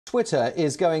Twitter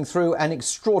is going through an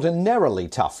extraordinarily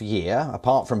tough year.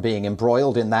 Apart from being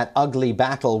embroiled in that ugly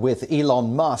battle with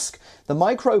Elon Musk, the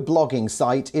microblogging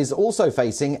site is also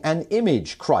facing an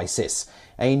image crisis.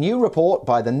 A new report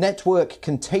by the Network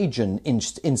Contagion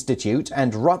Institute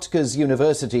and Rutgers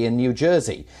University in New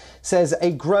Jersey says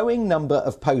a growing number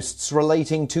of posts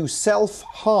relating to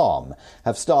self-harm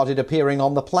have started appearing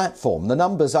on the platform. The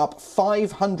number's up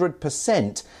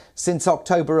 500% since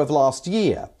October of last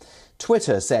year.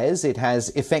 Twitter says it has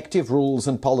effective rules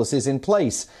and policies in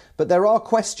place, but there are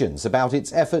questions about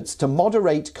its efforts to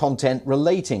moderate content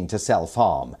relating to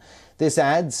self-harm. This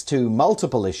adds to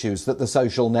multiple issues that the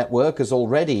social network has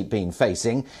already been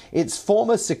facing. Its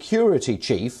former security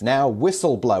chief, now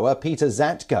whistleblower Peter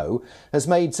Zatko, has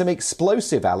made some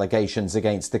explosive allegations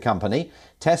against the company,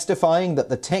 testifying that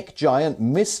the tech giant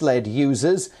misled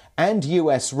users and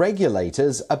US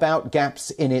regulators about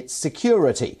gaps in its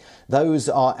security. Those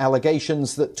are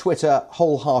allegations that Twitter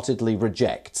wholeheartedly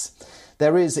rejects.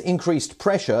 There is increased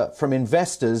pressure from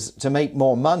investors to make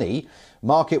more money.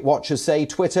 Market watchers say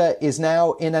Twitter is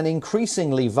now in an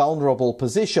increasingly vulnerable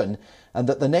position and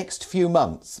that the next few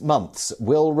months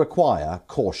will require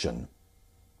caution.